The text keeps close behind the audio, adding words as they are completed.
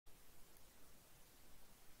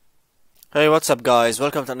Hey, what's up guys?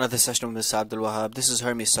 Welcome to another session with Mr. Abdulwahan. This is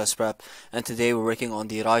Hermes Test Prep, and today we're working on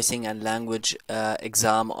the writing and language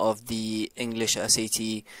exam of the English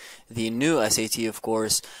SAT, the new SAT of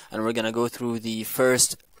course, and we're gonna go through the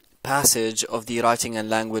first passage of the writing and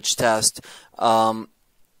language test. On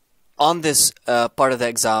this part of the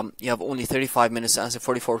exam, you have only 35 minutes to answer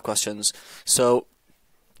 44 questions, so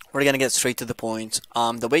we're going to get straight to the point.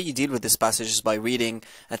 The way you deal with this passage is by reading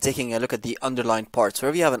and taking a look at the underlined parts.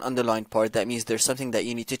 Wherever you have an underlined part, that means there's something that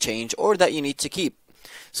you need to change or that you need to keep.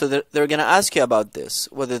 So they're going to ask you about this,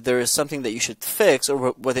 whether there is something that you should fix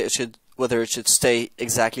or whether it should stay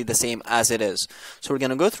exactly the same as it is. So we're going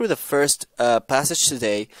to go through the first passage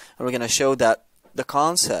today, and we're going to show that the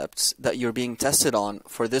concepts that you're being tested on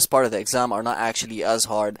for this part of the exam are not actually as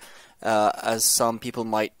hard as some people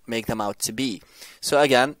might make them out to be. So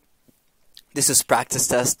again, this is practice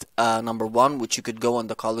test number 1, which you could go on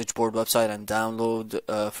the College Board website and download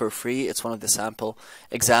for free. It's one of the sample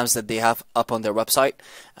exams that they have up on their website.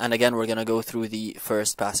 And again, we're going to go through the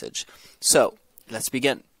first passage. So let's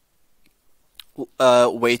begin.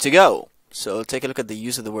 Way to go. So take a look at the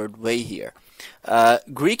use of the word way here.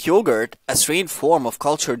 Greek yogurt, a strained form of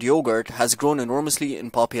cultured yogurt, has grown enormously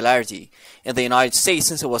in popularity in the United States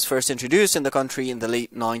since it was first introduced in the country in the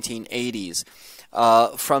late 1980s.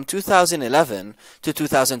 From 2011 to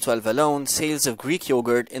 2012 alone, sales of Greek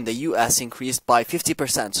yogurt in the US increased by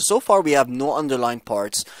 50%. So far we have no underlined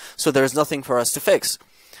parts, so there's nothing for us to fix.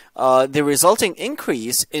 The resulting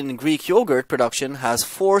increase in Greek yogurt production has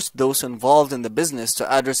forced those involved in the business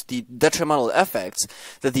to address the detrimental effects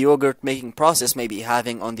that the yogurt making process may be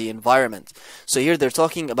having on the environment. So here they're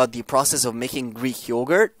talking about the process of making Greek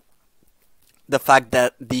yogurt, the fact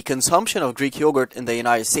that the consumption of Greek yogurt in the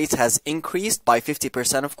United States has increased by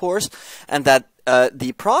 50%, of course, and that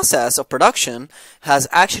the process of production has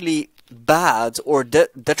actually bad or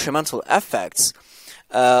detrimental effects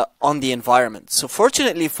on the environment. So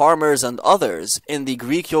fortunately, farmers and others in the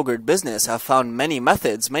Greek yogurt business have found many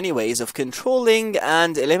methods, many ways of controlling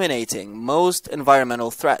and eliminating most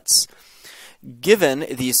environmental threats. Given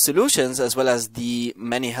these solutions, as well as the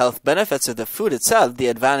many health benefits of the food itself, the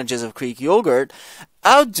advantages of Greek yogurt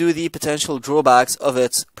outdo the potential drawbacks of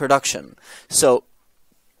its production. So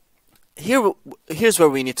here's where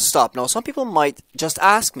we need to stop. Now, some people might just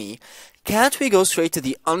ask me, can't we go straight to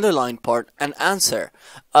the underlined part and answer?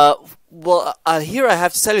 Here I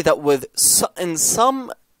have to tell you that in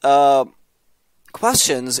some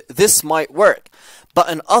questions, this might work. But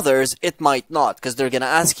in others, it might not, because they're going to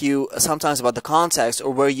ask you sometimes about the context or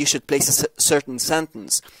where you should place a certain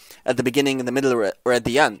sentence at the beginning, in the middle, or at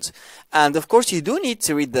the end. And of course, you do need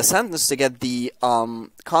to read the sentence to get the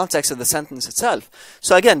context of the sentence itself.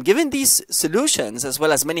 So again, given these solutions, as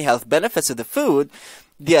well as many health benefits of the food,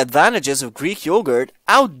 the advantages of Greek yogurt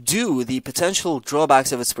outdo the potential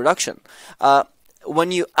drawbacks of its production.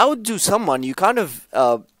 When you outdo someone, you kind of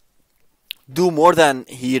do more than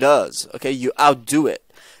he does. Okay, you outdo it.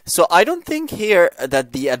 So I don't think here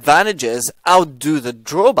that the advantages outdo the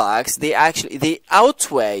drawbacks. They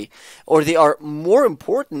outweigh, or they are more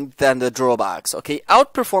important than the drawbacks. Okay,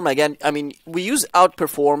 outperform, again, I mean, we use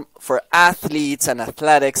outperform for athletes and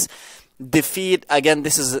athletics. Defeat, again,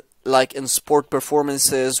 this is like in sport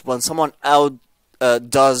performances, when someone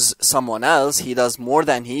does someone else, he does more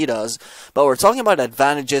than he does. But we're talking about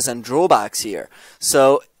advantages and drawbacks here.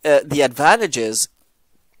 So the advantages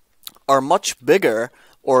are much bigger,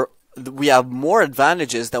 or we have more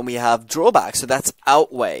advantages than we have drawbacks. So that's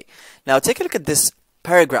outweigh. Now take a look at this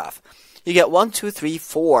paragraph. You get 1, 2, 3,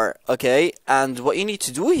 4, okay? And what you need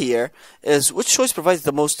to do here is, which choice provides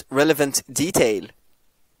the most relevant detail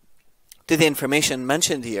to the information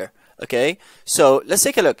mentioned here? Okay, so let's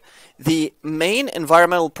take a look. The main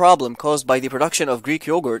environmental problem caused by the production of Greek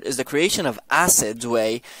yogurt is the creation of acid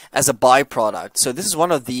whey as a byproduct. So this is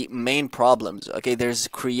one of the main problems. Okay, there's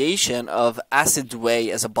creation of acid whey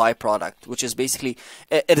as a byproduct, which is basically,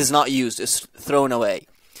 it is not used, it's thrown away.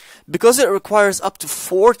 Because it requires up to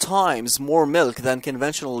 4 times more milk than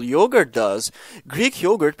conventional yogurt does, Greek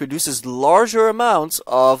yogurt produces larger amounts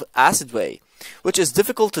of acid whey, which is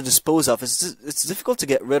difficult to dispose of. It's difficult to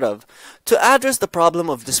get rid of. To address the problem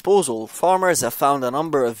of disposal, farmers have found a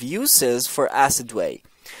number of uses for acid whey.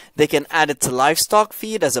 They can add it to livestock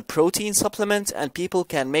feed as a protein supplement, and people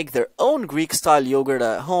can make their own Greek-style yogurt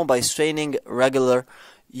at home by straining regular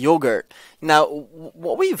yogurt. Now,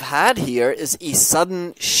 what we've had here is a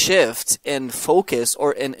sudden shift in focus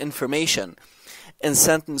or in information in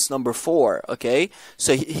sentence number 4, okay?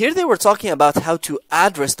 So here they were talking about how to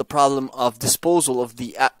address the problem of disposal of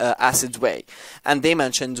the acid whey. And they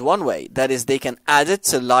mentioned one way, that is they can add it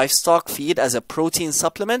to livestock feed as a protein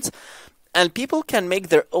supplement. And people can make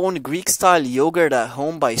their own Greek-style yogurt at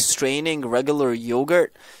home by straining regular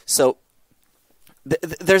yogurt. So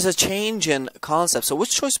there's a change in concept. So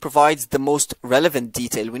which choice provides the most relevant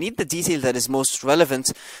detail? We need the detail that is most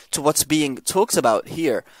relevant to what's being talked about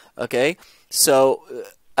here. Okay, so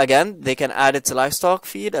again, they can add it to livestock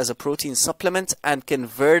feed as a protein supplement and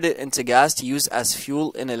convert it into gas to use as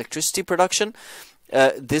fuel in electricity production.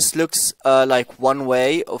 This looks like one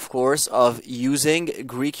way, of course, of using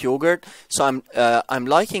Greek yogurt. So I'm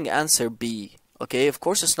liking answer B. Okay, of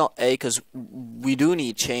course it's not A, because we do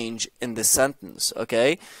need change in this sentence.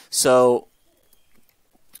 Okay, so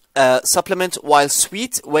supplement, while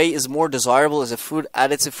sweet whey is more desirable as a food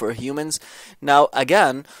additive for humans. Now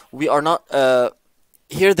again, we are not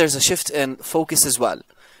here. There's a shift in focus as well.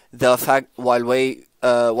 The fact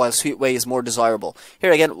while sweet whey is more desirable.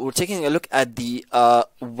 Here again, we're taking a look at the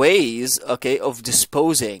ways, okay, of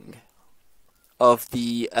disposing of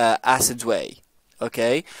the acid whey.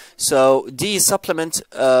 Okay, so D, supplement,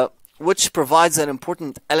 which provides an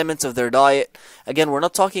important element of their diet. Again, we're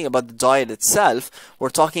not talking about the diet itself. We're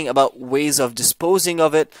talking about ways of disposing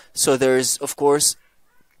of it. So there's, of course,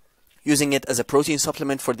 using it as a protein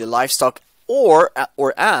supplement for the livestock, or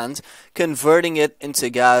converting it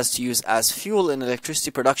into gas to use as fuel in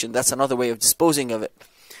electricity production. That's another way of disposing of it.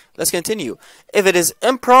 Let's continue. If it is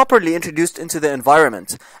improperly introduced into the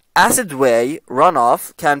environment, acid whey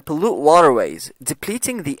runoff can pollute waterways,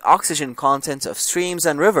 depleting the oxygen content of streams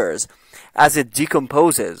and rivers as it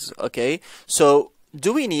decomposes. Okay, so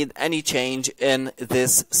do we need any change in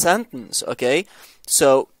this sentence? Okay,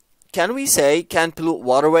 so can we say can pollute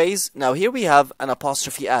waterways? Now here we have an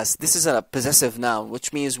apostrophe S. This is a possessive noun,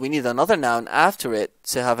 which means we need another noun after it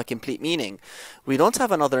to have a complete meaning. We don't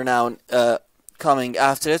have another noun coming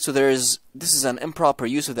after it, so this is an improper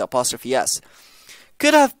use of the apostrophe S.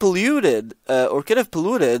 Could have polluted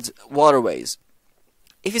waterways.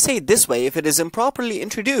 If you say it this way, if it is improperly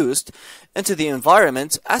introduced into the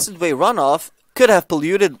environment, acid whey runoff could have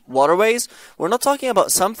polluted waterways. We're not talking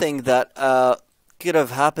about something that could have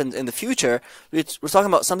happened in the future. We're talking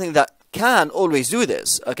about something that can always do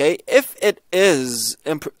this. Okay, if it is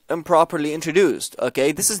improperly introduced.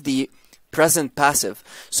 Okay, this is the present passive,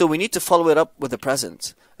 so we need to follow it up with the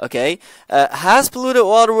present. Okay, has polluted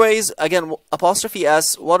waterways. Again, apostrophe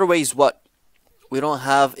S. Waterways what? We don't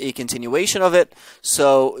have a continuation of it,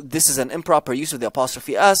 so this is an improper use of the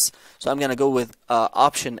apostrophe S. So I'm gonna go with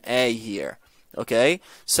option A here. Okay,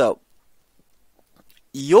 so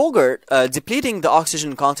yogurt depleting the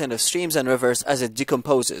oxygen content of streams and rivers as it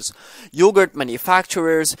decomposes. Yogurt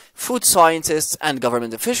manufacturers, food scientists, and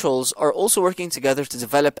government officials are also working together to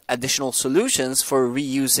develop additional solutions for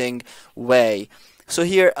reusing whey. So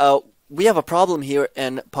here we have a problem here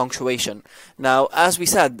in punctuation. Now, as we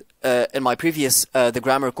said in my previous the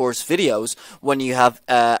grammar course videos, when you have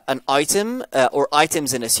an item or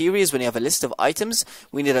items in a series, when you have a list of items,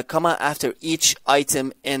 we need a comma after each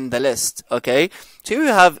item in the list. Okay, so here we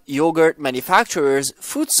have yogurt manufacturers,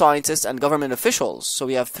 food scientists, and government officials. So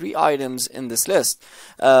we have 3 items in this list.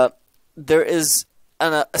 There is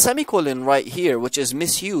a semicolon right here, which is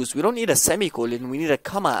misused. We don't need a semicolon, we need a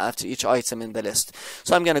comma after each item in the list.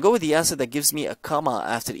 So I'm going to go with the answer that gives me a comma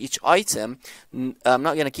after each item. I'm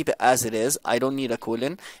not going to keep it as it is. I don't need a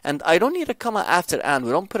colon, and I don't need a comma after and.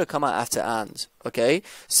 We don't put a comma after and. Okay,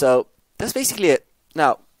 so that's basically it.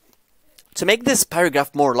 Now, to make this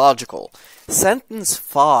paragraph more logical, sentence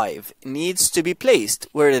 5 needs to be placed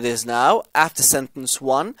where it is now, after sentence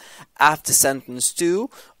 1, after sentence 2,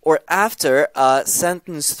 or after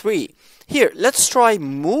sentence 3. Here, let's try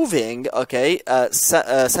moving, okay,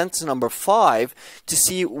 sentence number 5 to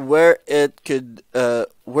see where it could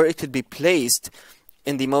be placed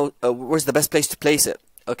in the where's the best place to place it.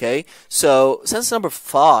 Okay, so sentence number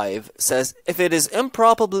 5 says, if it's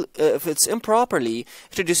improperly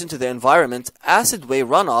introduced into the environment, acid whey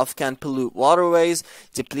runoff can pollute waterways,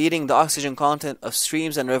 depleting the oxygen content of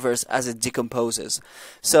streams and rivers as it decomposes.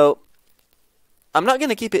 So I'm not going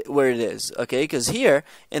to keep it where it is, okay, because here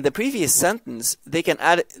in the previous sentence they can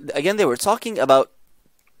add again. They were talking about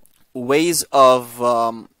ways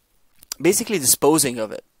of basically disposing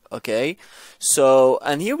of it. Okay, so,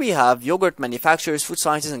 and here we have yogurt manufacturers, food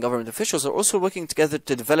scientists, and government officials are also working together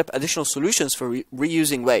to develop additional solutions for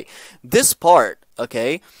reusing whey. This part,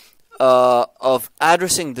 okay, of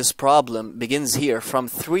addressing this problem begins here from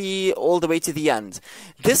 3 all the way to the end.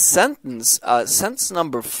 This sentence, sentence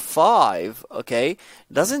number 5, okay,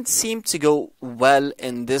 doesn't seem to go well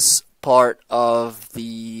in this part of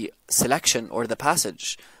the selection or the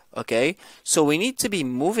passage. Okay, so we need to be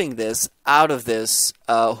moving this out of this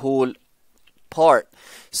whole part.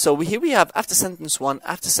 So here we have after sentence 1,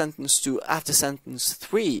 after sentence 2, after sentence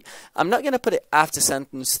 3. I'm not going to put it after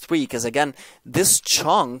sentence 3 because, again, this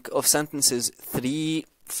chunk of sentences 3,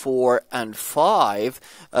 4, and 5,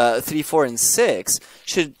 3, 4, and 6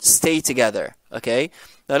 should stay together, okay?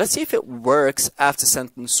 Now let's see if it works after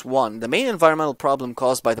sentence 1. The main environmental problem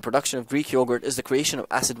caused by the production of Greek yogurt is the creation of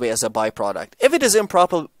acid way as a byproduct. If it is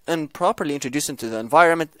improperly introduced into the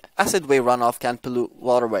environment, acid way runoff can pollute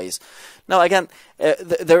waterways. Now again,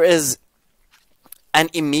 there is an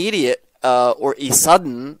immediate or a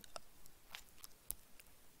sudden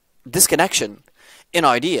disconnection in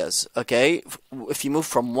ideas, okay? If you move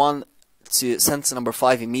from 1 to sentence number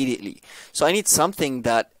 5 immediately. So I need something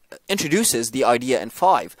that introduces the idea in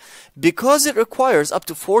 5. Because it requires up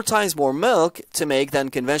to 4 times more milk to make than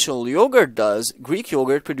conventional yogurt does, Greek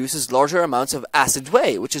yogurt produces larger amounts of acid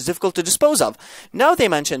whey, which is difficult to dispose of. Now they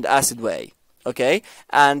mentioned acid whey, okay,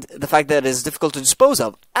 and the fact that it is difficult to dispose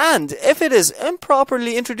of. And if it is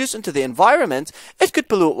improperly introduced into the environment, it could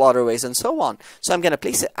pollute waterways and so on. So I'm going to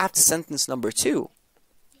place it after sentence number 2.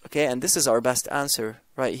 Okay, and this is our best answer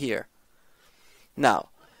right here. Now,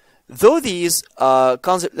 though these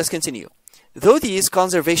let's continue. Though these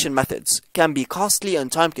conservation methods can be costly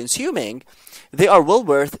and time-consuming, they are well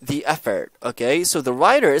worth the effort. Okay, so the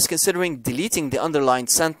writer is considering deleting the underlined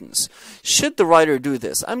sentence. Should the writer do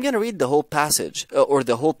this? I'm going to read the whole passage or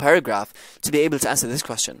the whole paragraph to be able to answer this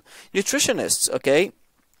question. Nutritionists, okay,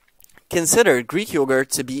 consider Greek yogurt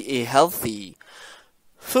to be a healthy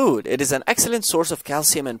food. It is an excellent source of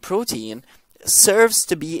calcium and protein, serves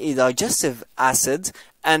to be a digestive acid,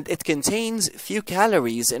 and it contains few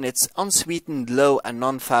calories in its unsweetened low and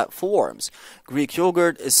non-fat forms. Greek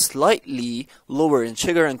yogurt is slightly lower in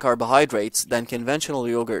sugar and carbohydrates than conventional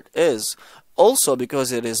yogurt is. Also,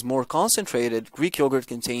 because it is more concentrated, Greek yogurt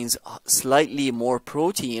contains slightly more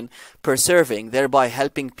protein per serving, thereby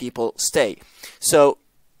helping people stay. So,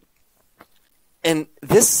 in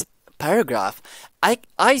this paragraph,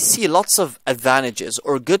 I see lots of advantages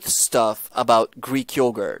or good stuff about Greek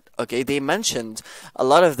yogurt. Okay, they mentioned a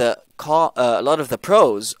lot of the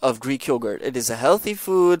pros of Greek yogurt. It is a healthy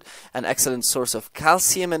food, an excellent source of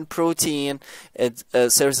calcium and protein. It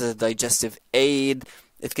serves as a digestive aid.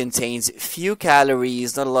 It contains few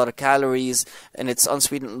calories, not a lot of calories, and it's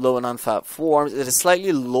unsweetened, low and non-fat forms. It is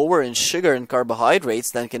slightly lower in sugar and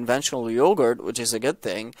carbohydrates than conventional yogurt, which is a good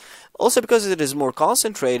thing. Also, because it is more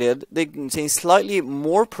concentrated, they contain slightly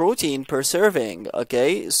more protein per serving.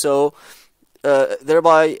 Okay, so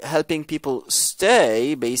thereby helping people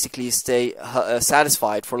basically stay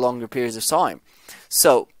satisfied for longer periods of time.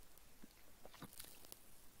 So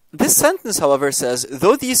this sentence, however, says,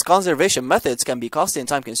 though these conservation methods can be costly and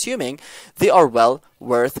time-consuming, they are well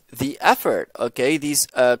worth the effort. Okay, these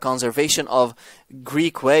conservation of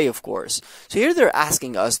Greek way, of course. So here they're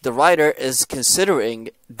asking us, the writer is considering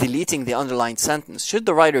deleting the underlined sentence. Should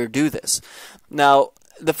the writer do this? Now,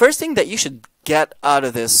 the first thing that you should get out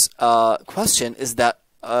of this question is that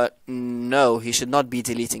no, he should not be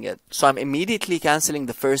deleting it. So I'm immediately canceling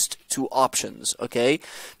the first 2 options, okay?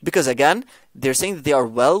 Because again, they're saying that they are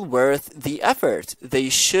well worth the effort. They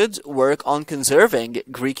should work on conserving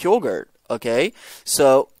Greek yogurt, okay?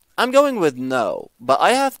 So I'm going with no, but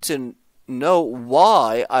I have to know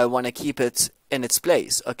why I want to keep it in its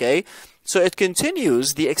place, okay? So it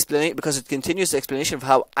continues the explanation, because it continues the explanation of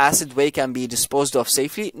how acid whey can be disposed of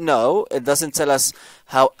safely. No, it doesn't tell us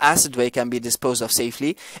how acid whey can be disposed of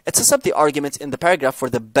safely. It sets up the argument in the paragraph for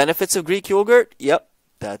the benefits of Greek yogurt. Yep,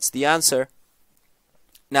 that's the answer.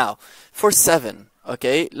 Now, for 7,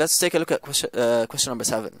 okay, let's take a look at question number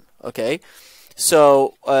 7, okay?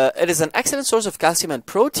 So, it is an excellent source of calcium and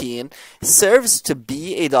protein, serves to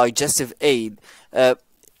be a digestive aid.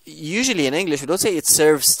 Usually in English, we don't say it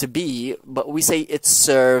serves to be, but we say it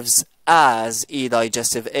serves as a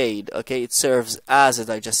digestive aid. Okay, it serves as a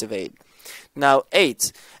digestive aid. Now,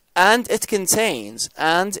 8, and it contains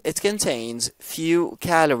few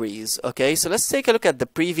calories. Okay, so let's take a look at the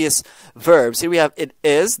previous verbs. Here we have it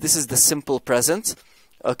is. This is the simple present.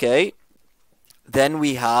 Okay, then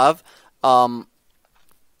we have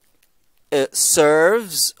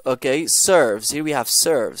serves. Okay, serves. Here we have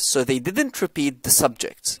serves. So they didn't repeat the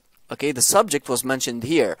subject. Okay, the subject was mentioned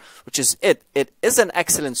here, which is it. It is an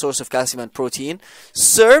excellent source of calcium and protein,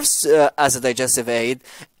 serves as a digestive aid,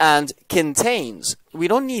 and contains. We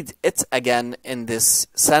don't need it again in this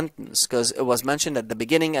sentence because it was mentioned at the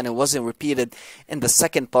beginning and it wasn't repeated in the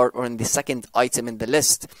second part or in the second item in the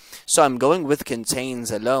list. So I'm going with contains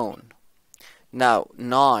alone. Now,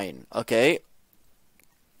 9, okay?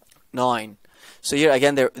 9. So here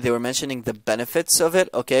again, they were mentioning the benefits of it,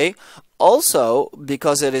 okay? Also,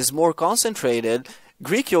 because it is more concentrated,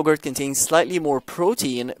 Greek yogurt contains slightly more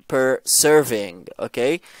protein per serving.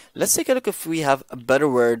 Okay, let's take a look if we have a better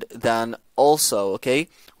word than also. Okay,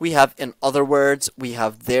 we have in other words, we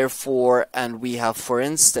have therefore, and we have for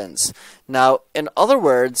instance. Now, in other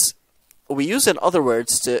words, we use in other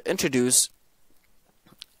words to introduce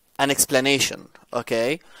an explanation,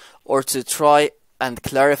 okay, or to try and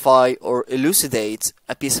clarify or elucidate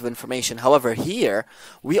a piece of information. However, here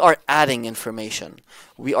we are adding information.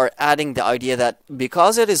 We are adding the idea that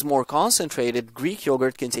because it is more concentrated, Greek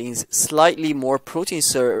yogurt contains slightly more protein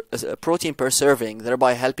per serving,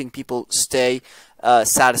 thereby helping people stay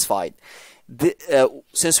satisfied.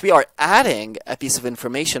 Since we are adding a piece of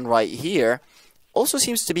information right here, also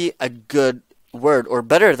seems to be a good word, or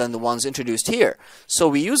better than the ones introduced here. So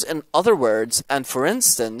we use in other words and for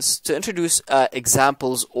instance to introduce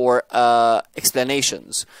examples or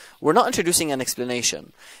explanations. We're not introducing an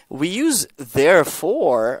explanation. We use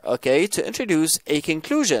therefore, okay, to introduce a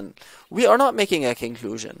conclusion. We are not making a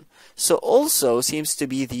conclusion. So also seems to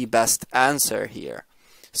be the best answer here.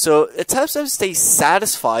 So it helps them stay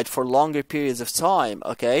satisfied for longer periods of time,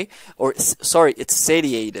 okay? Or sorry, it's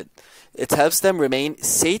satiated. It helps them remain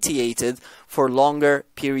satiated for longer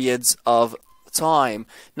periods of time.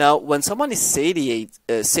 Now, when someone is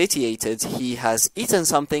satiated, he has eaten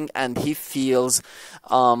something and he feels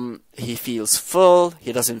full.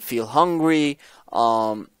 He doesn't feel hungry.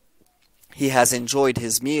 He has enjoyed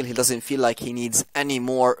his meal. He doesn't feel like he needs any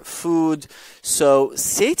more food. So,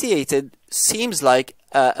 satiated seems like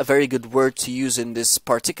a very good word to use in this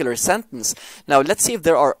particular sentence. Now, let's see if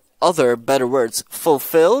there are other better words.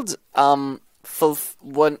 Fulfilled.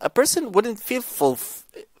 When a person wouldn't feel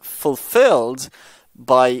fulfilled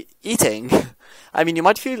by eating. I mean, you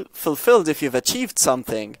might feel fulfilled if you've achieved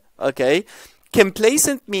something. Okay.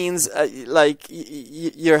 Complacent means like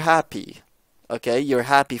you're happy. Okay, you're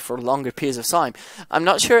happy for longer periods of time. I'm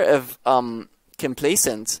not sure if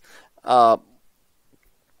complacent.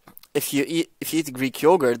 If you eat Greek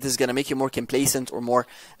yogurt, this is going to make you more complacent or more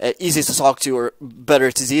easy to talk to or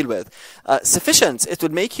better to deal with. Sufficient, it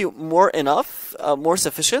would make you more enough, more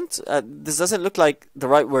sufficient. This doesn't look like the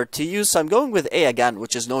right word to use, so I'm going with A again,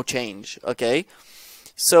 which is no change. Okay,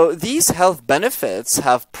 so these health benefits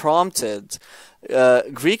have prompted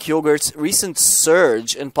Greek yogurt's recent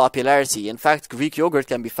surge in popularity. In fact, Greek yogurt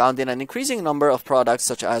can be found in an increasing number of products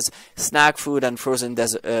such as snack food and frozen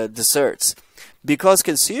desserts. Because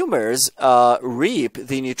consumers reap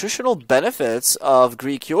the nutritional benefits of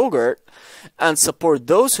Greek yogurt and support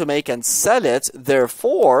those who make and sell it,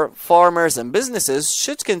 therefore, farmers and businesses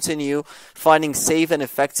should continue finding safe and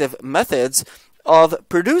effective methods of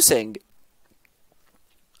producing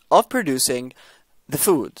the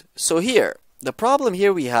food. So here, the problem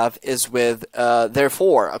here we have is with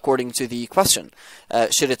therefore, according to the question.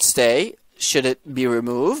 Should it stay? Should it be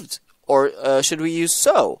removed? Or should we use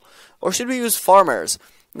so? Or should we use farmers?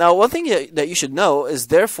 Now, one thing that you should know is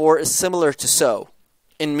therefore is similar to so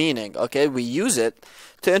in meaning. Okay, we use it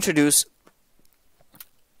to introduce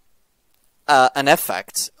an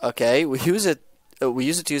effect. Okay, we use it to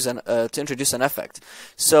introduce an effect.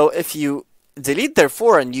 So if you delete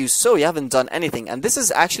therefore and use so, you haven't done anything, and this is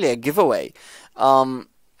actually a giveaway.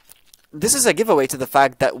 This is a giveaway to the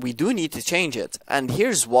fact that we do need to change it, and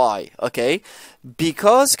here's why. Okay,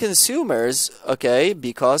 because consumers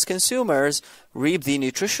reap the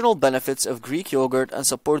nutritional benefits of Greek yogurt and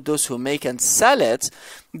support those who make and sell it,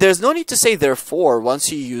 there's no need to say therefore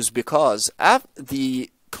once you use because. The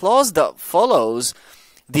clause that follows,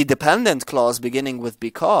 the dependent clause beginning with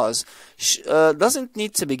because, doesn't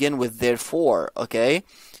need to begin with therefore. Okay,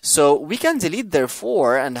 so we can delete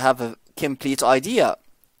therefore and have a complete idea.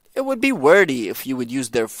 It would be wordy if you would use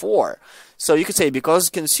therefore. So you could say, because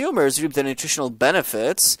consumers reap the nutritional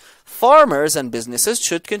benefits, farmers and businesses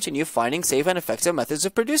should continue finding safe and effective methods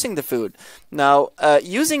of producing the food. Now,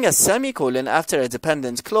 using a semicolon after a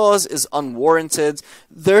dependent clause is unwarranted.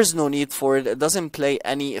 There's no need for it. It doesn't play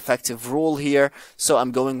any effective role here. So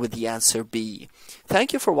I'm going with the answer B.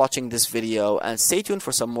 Thank you for watching this video, and stay tuned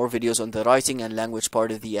for some more videos on the writing and language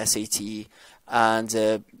part of the SAT.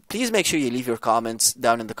 And please make sure you leave your comments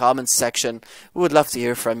down in the comments section. We would love to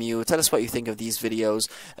hear from you. Tell us what you think of these videos.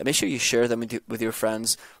 And make sure you share them with your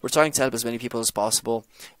friends. We're trying to help as many people as possible.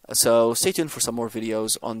 So stay tuned for some more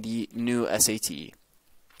videos on the new SAT.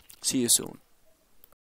 See you soon.